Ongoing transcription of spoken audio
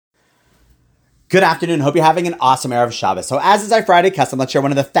Good afternoon. Hope you're having an awesome Erev Shabbos. So as is our Friday custom, let's share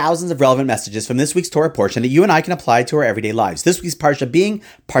one of the thousands of relevant messages from this week's Torah portion that you and I can apply to our everyday lives. This week's Parsha being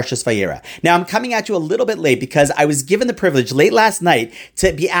Parshas Vayera. Now, I'm coming at you a little bit late because I was given the privilege late last night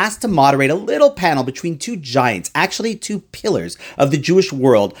to be asked to moderate a little panel between two giants, actually two pillars of the Jewish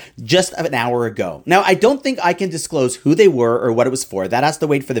world just an hour ago. Now, I don't think I can disclose who they were or what it was for. That has to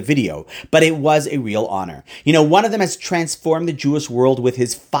wait for the video, but it was a real honor. You know, one of them has transformed the Jewish world with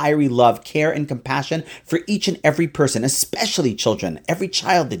his fiery love, care, and compassion for each and every person, especially children, every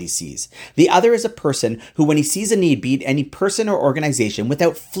child that he sees. The other is a person who, when he sees a need, be it any person or organization,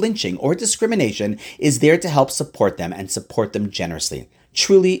 without flinching or discrimination, is there to help support them and support them generously.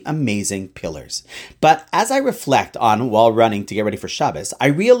 Truly amazing pillars. But as I reflect on while running to get ready for Shabbos, I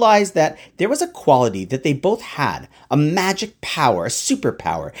realized that there was a quality that they both had, a magic power, a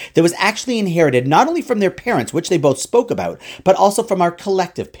superpower that was actually inherited not only from their parents, which they both spoke about, but also from our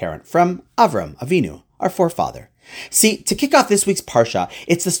collective parent, from Avram Avinu, our forefather. See, to kick off this week's Parsha,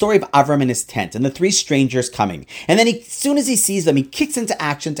 it's the story of Avram in his tent and the three strangers coming. And then as soon as he sees them, he kicks into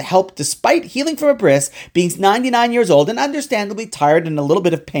action to help despite healing from a bris, being 99 years old and understandably tired and a little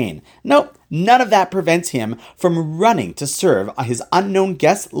bit of pain. Nope, none of that prevents him from running to serve his unknown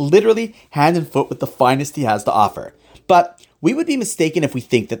guests, literally hand and foot with the finest he has to offer. But we would be mistaken if we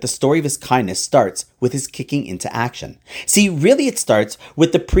think that the story of his kindness starts with his kicking into action. See, really it starts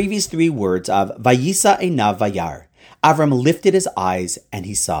with the previous three words of Vayisa Einav Vayar. Avram lifted his eyes and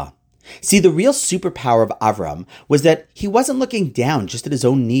he saw. See, the real superpower of Avram was that he wasn't looking down just at his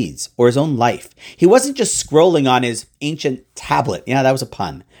own needs or his own life. He wasn't just scrolling on his ancient tablet. Yeah, that was a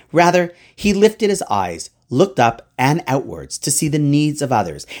pun. Rather, he lifted his eyes, looked up and outwards to see the needs of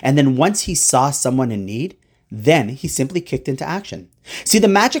others. And then once he saw someone in need, then he simply kicked into action. See, the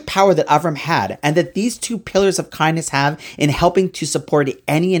magic power that Avram had and that these two pillars of kindness have in helping to support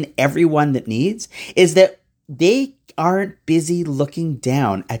any and everyone that needs is that they aren't busy looking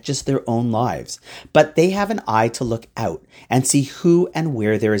down at just their own lives, but they have an eye to look out and see who and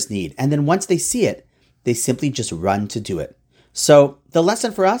where there is need. And then once they see it, they simply just run to do it. So the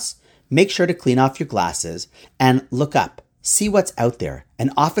lesson for us, make sure to clean off your glasses and look up, see what's out there.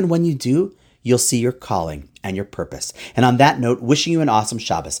 And often when you do, you'll see your calling and your purpose. And on that note, wishing you an awesome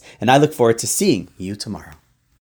Shabbos. And I look forward to seeing you tomorrow.